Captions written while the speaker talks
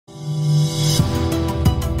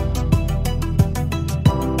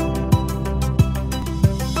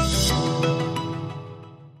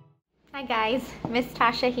guys, Miss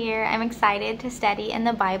Tasha here. I'm excited to study in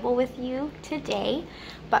the Bible with you today.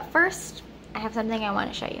 But first, I have something I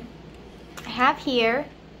want to show you. I have here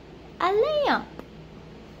a lamp.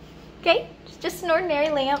 Okay, it's just an ordinary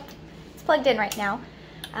lamp. It's plugged in right now,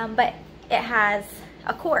 but it has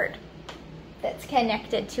a cord that's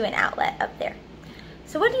connected to an outlet up there.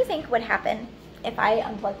 So what do you think would happen if I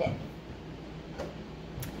unplugged it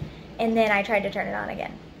and then I tried to turn it on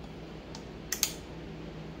again?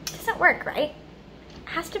 Doesn't work, right? It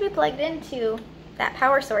has to be plugged into that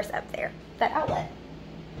power source up there, that outlet.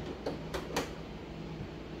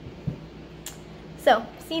 So,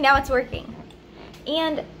 see, now it's working.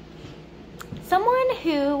 And someone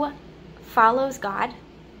who follows God,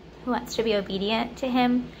 who wants to be obedient to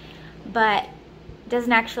Him, but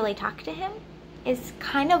doesn't actually talk to Him, is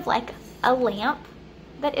kind of like a lamp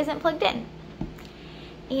that isn't plugged in.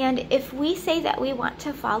 And if we say that we want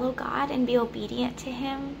to follow God and be obedient to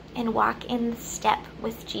Him and walk in step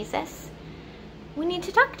with Jesus, we need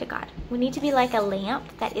to talk to God. We need to be like a lamp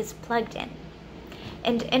that is plugged in.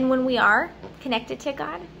 And when we are connected to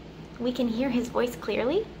God, we can hear His voice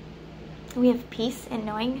clearly. We have peace in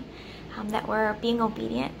knowing that we're being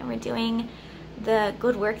obedient and we're doing the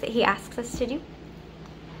good work that He asks us to do.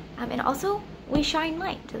 And also, we shine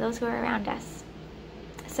light to those who are around us.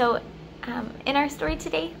 So, in our story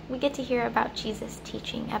today, we get to hear about Jesus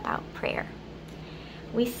teaching about prayer.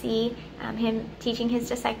 We see Him teaching His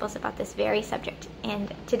disciples about this very subject.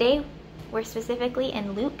 And today, we're specifically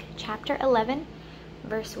in Luke chapter 11,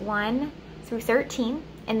 verse 1 through 13.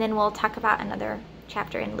 And then we'll talk about another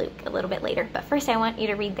chapter in Luke a little bit later. But first, I want you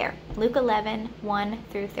to read there. Luke 11, 1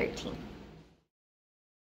 through 13.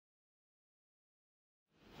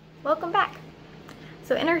 Welcome back.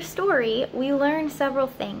 So in our story, we learn several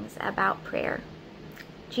things about prayer.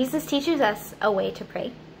 Jesus teaches us a way to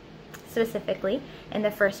pray, specifically in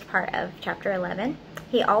the first part of chapter 11.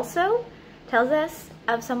 He also tells us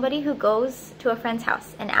of somebody who goes to a friend's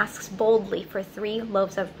house and asks boldly for 3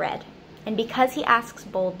 loaves of bread. And because he asks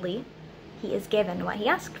boldly, he is given what he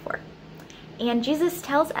asked for. And Jesus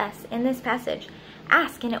tells us in this passage,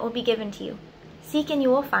 ask and it will be given to you. Seek and you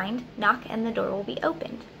will find. Knock and the door will be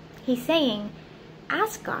opened. He's saying,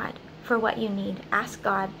 ask God for what you need. Ask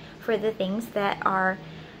God for the things that are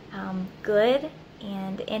good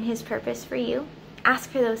and in His purpose for you. Ask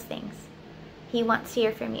for those things. He wants to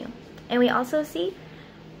hear from you. And we also see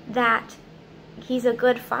that He's a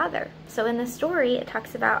good father. So in the story, it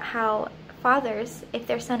talks about how fathers, if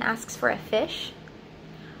their son asks for a fish,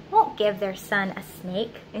 won't give their son a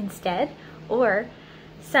snake instead. Or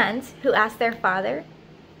sons who ask their father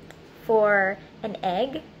for an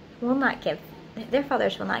egg their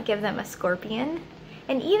fathers will not give them a scorpion.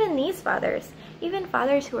 And even these fathers, even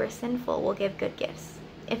fathers who are sinful, will give good gifts.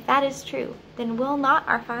 If that is true, then will not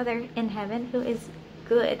our Father in heaven, who is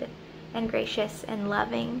good and gracious and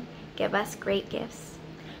loving, give us great gifts?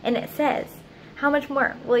 And it says, how much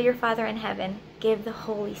more will your Father in heaven give the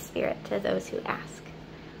Holy Spirit to those who ask?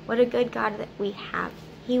 What a good God that we have.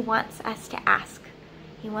 He wants us to ask.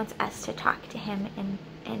 He wants us to talk to Him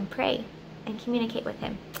and pray and communicate with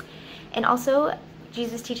Him. And also,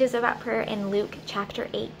 Jesus teaches about prayer in Luke chapter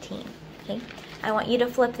 18. Okay? I want you to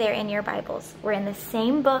flip there in your Bibles. We're in the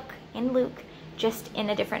same book in Luke, just in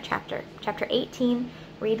a different chapter. Chapter 18,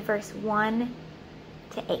 read verse 1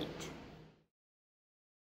 to 8.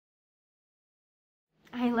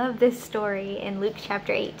 I love this story in Luke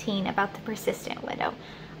chapter 18 about the persistent widow.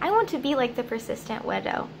 I want to be like the persistent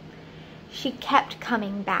widow. She kept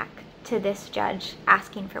coming back to this judge,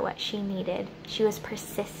 asking for what she needed. She was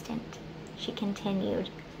persistent. She continued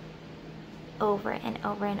over and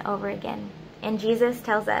over and over again. And Jesus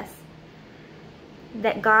tells us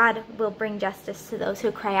that God will bring justice to those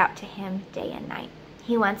who cry out to Him day and night.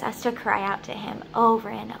 He wants us to cry out to Him over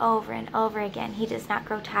and over and over again. He does not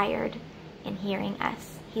grow tired in hearing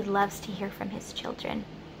us. He loves to hear from His children.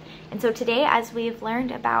 And so today, as we've learned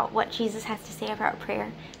about what Jesus has to say about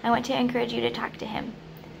prayer, I want to encourage you to talk to Him.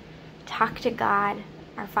 Talk to God,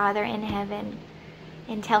 our Father in heaven,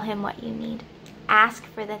 and tell Him what you need. Ask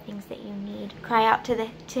for the things that you need. Cry out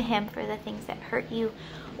to Him for the things that hurt you,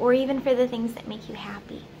 or even for the things that make you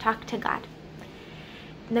happy. Talk to God.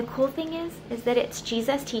 And the cool thing is that it's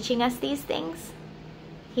Jesus teaching us these things.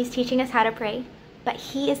 He's teaching us how to pray, but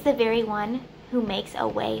He is the very one who makes a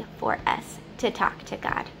way for us to talk to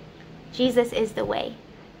God. Jesus is the way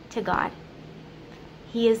to God.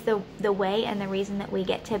 He is the way and the reason that we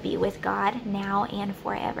get to be with God now and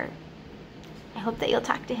forever. I hope that you'll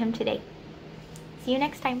talk to Him today. See you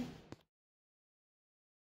next time.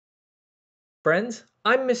 Friends,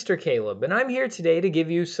 I'm Mr. Caleb, and I'm here today to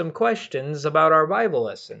give you some questions about our Bible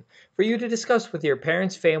lesson for you to discuss with your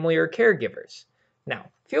parents, family, or caregivers.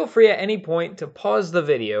 Now, feel free at any point to pause the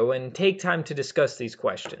video and take time to discuss these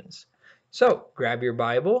questions. So, grab your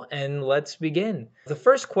Bible and let's begin. The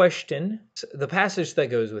first question, the passage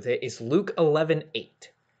that goes with it, is Luke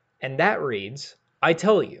 11:8, and that reads, "I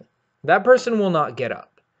tell you, that person will not get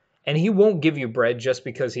up, and he won't give you bread just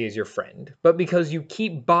because he is your friend, but because you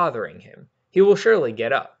keep bothering him. He will surely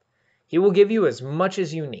get up. He will give you as much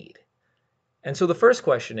as you need." And so the first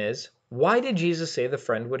question is, why did Jesus say the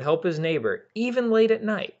friend would help his neighbor even late at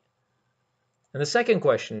night? And the second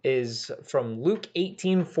question is from Luke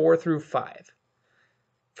 18:4 through 5.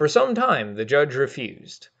 For some time the judge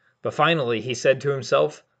refused, but finally he said to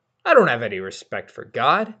himself, "I don't have any respect for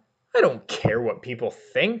God. I don't care what people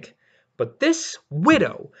think. But this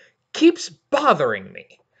widow keeps bothering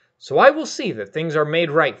me. So I will see that things are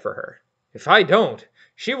made right for her. If I don't,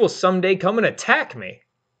 she will someday come and attack me."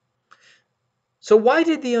 So why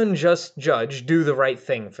did the unjust judge do the right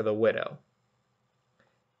thing for the widow?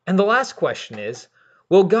 And the last question is,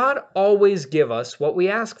 will God always give us what we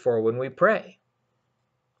ask for when we pray?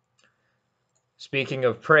 Speaking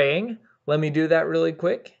of praying, let me do that really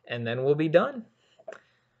quick, and then we'll be done.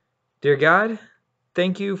 Dear God,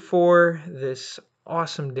 thank you for this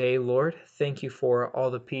awesome day, Lord. Thank you for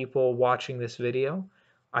all the people watching this video.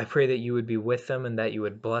 I pray that you would be with them and that you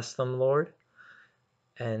would bless them, Lord.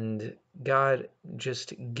 And God,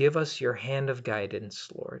 just give us your hand of guidance,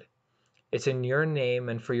 Lord. It's in your name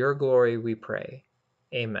and for your glory we pray.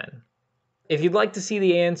 Amen. If you'd like to see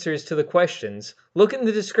the answers to the questions, look in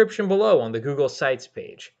the description below on the Google Sites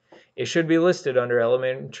page. It should be listed under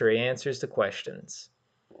Elementary Answers to Questions.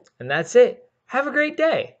 And that's it. Have a great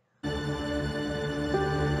day.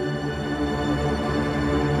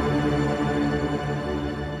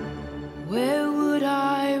 Where would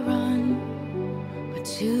I run but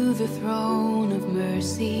to the throne of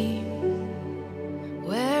mercy?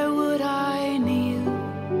 Where would I kneel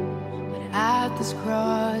but at this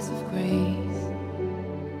cross of grace?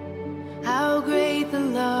 How great the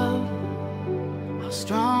love, how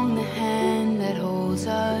strong the hand that holds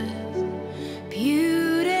us.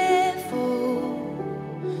 Beautiful,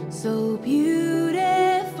 so beautiful.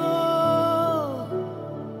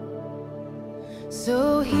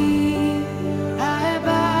 So here I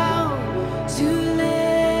bow to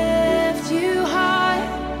lift you high,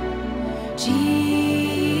 Jesus,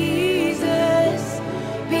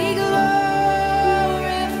 be glorified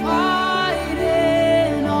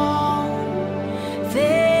in all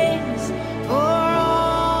things. For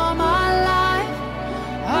all my life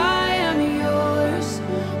I am yours,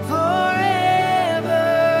 forever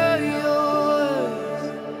yours.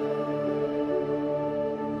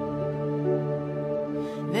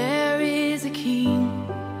 There is a king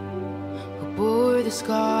who bore the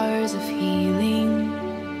scars of healing.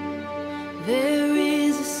 There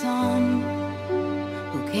is a son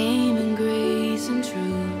who came in grace and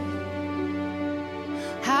truth.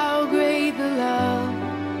 How great the love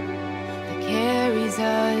that carries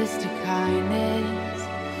us to kindness.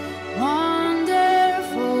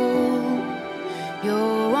 Wonderful,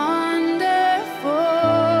 you're wonderful.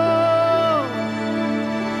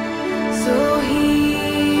 So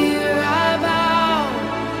here I bow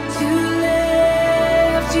to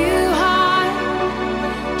lift you high,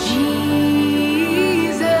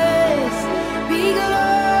 Jesus, be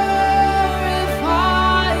glorified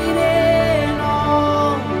in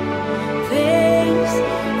all things.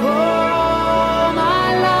 For all my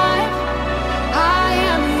life I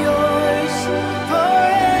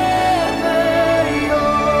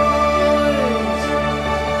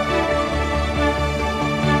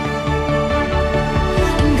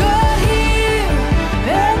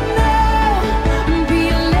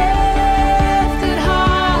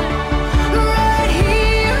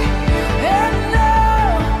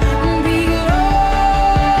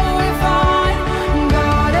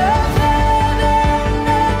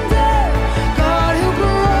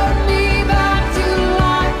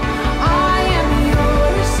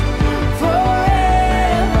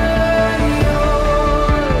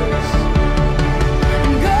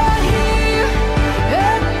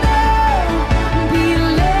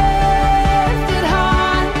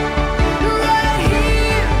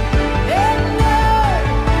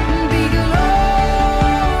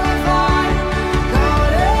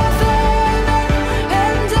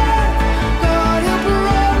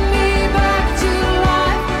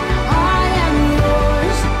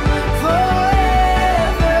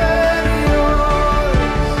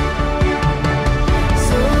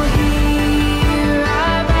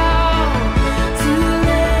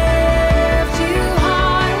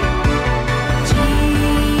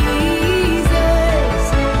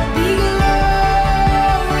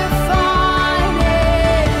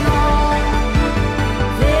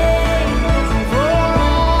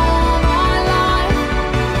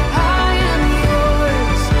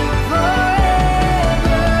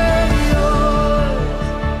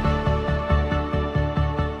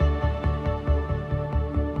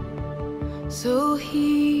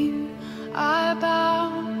here I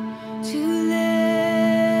bow to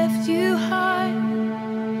lift you high.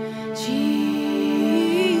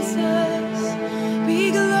 Jesus,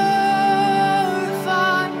 be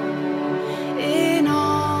glorified in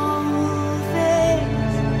all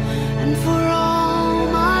things, and for all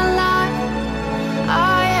my life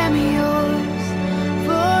I am yours,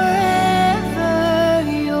 forever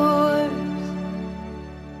yours.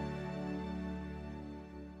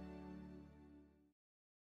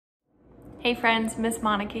 Hey friends, Miss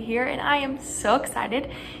Monica here, and I am so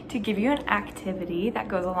excited to give you an activity that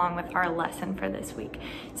goes along with our lesson for this week.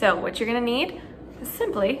 So what you're gonna need is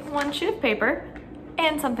simply one sheet of paper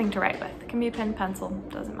and something to write with. It can be a pen, pencil,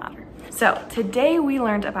 doesn't matter. So today we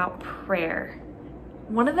learned about prayer.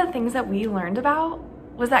 One of the things that we learned about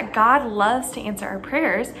was that God loves to answer our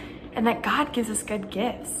prayers and that God gives us good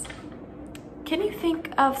gifts. Can you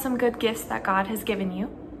think of some good gifts that God has given you?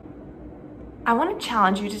 I want to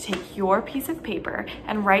challenge you to take your piece of paper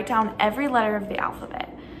and write down every letter of the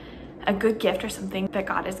alphabet. A good gift or something that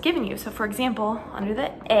God has given you. So for example, under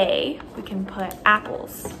the A, we can put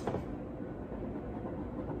apples.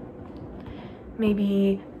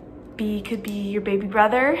 Maybe B could be your baby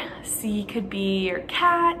brother, C could be your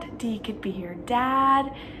cat, D could be your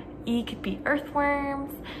dad, E could be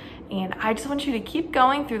earthworms. And I just want you to keep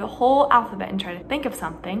going through the whole alphabet and try to think of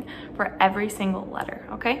something for every single letter,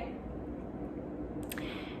 okay?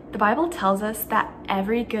 The Bible tells us that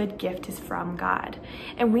every good gift is from God.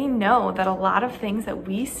 And we know that a lot of things that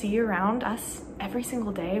we see around us every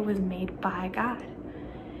single day was made by God.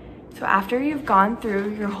 So after you've gone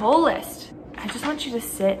through your whole list, I just want you to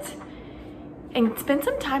sit and spend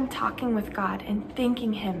some time talking with God and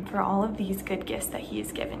thanking Him for all of these good gifts that He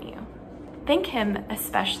has given you. Thank Him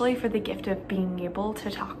especially for the gift of being able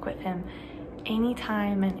to talk with Him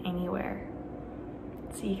anytime and anywhere.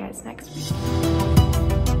 See you guys next week.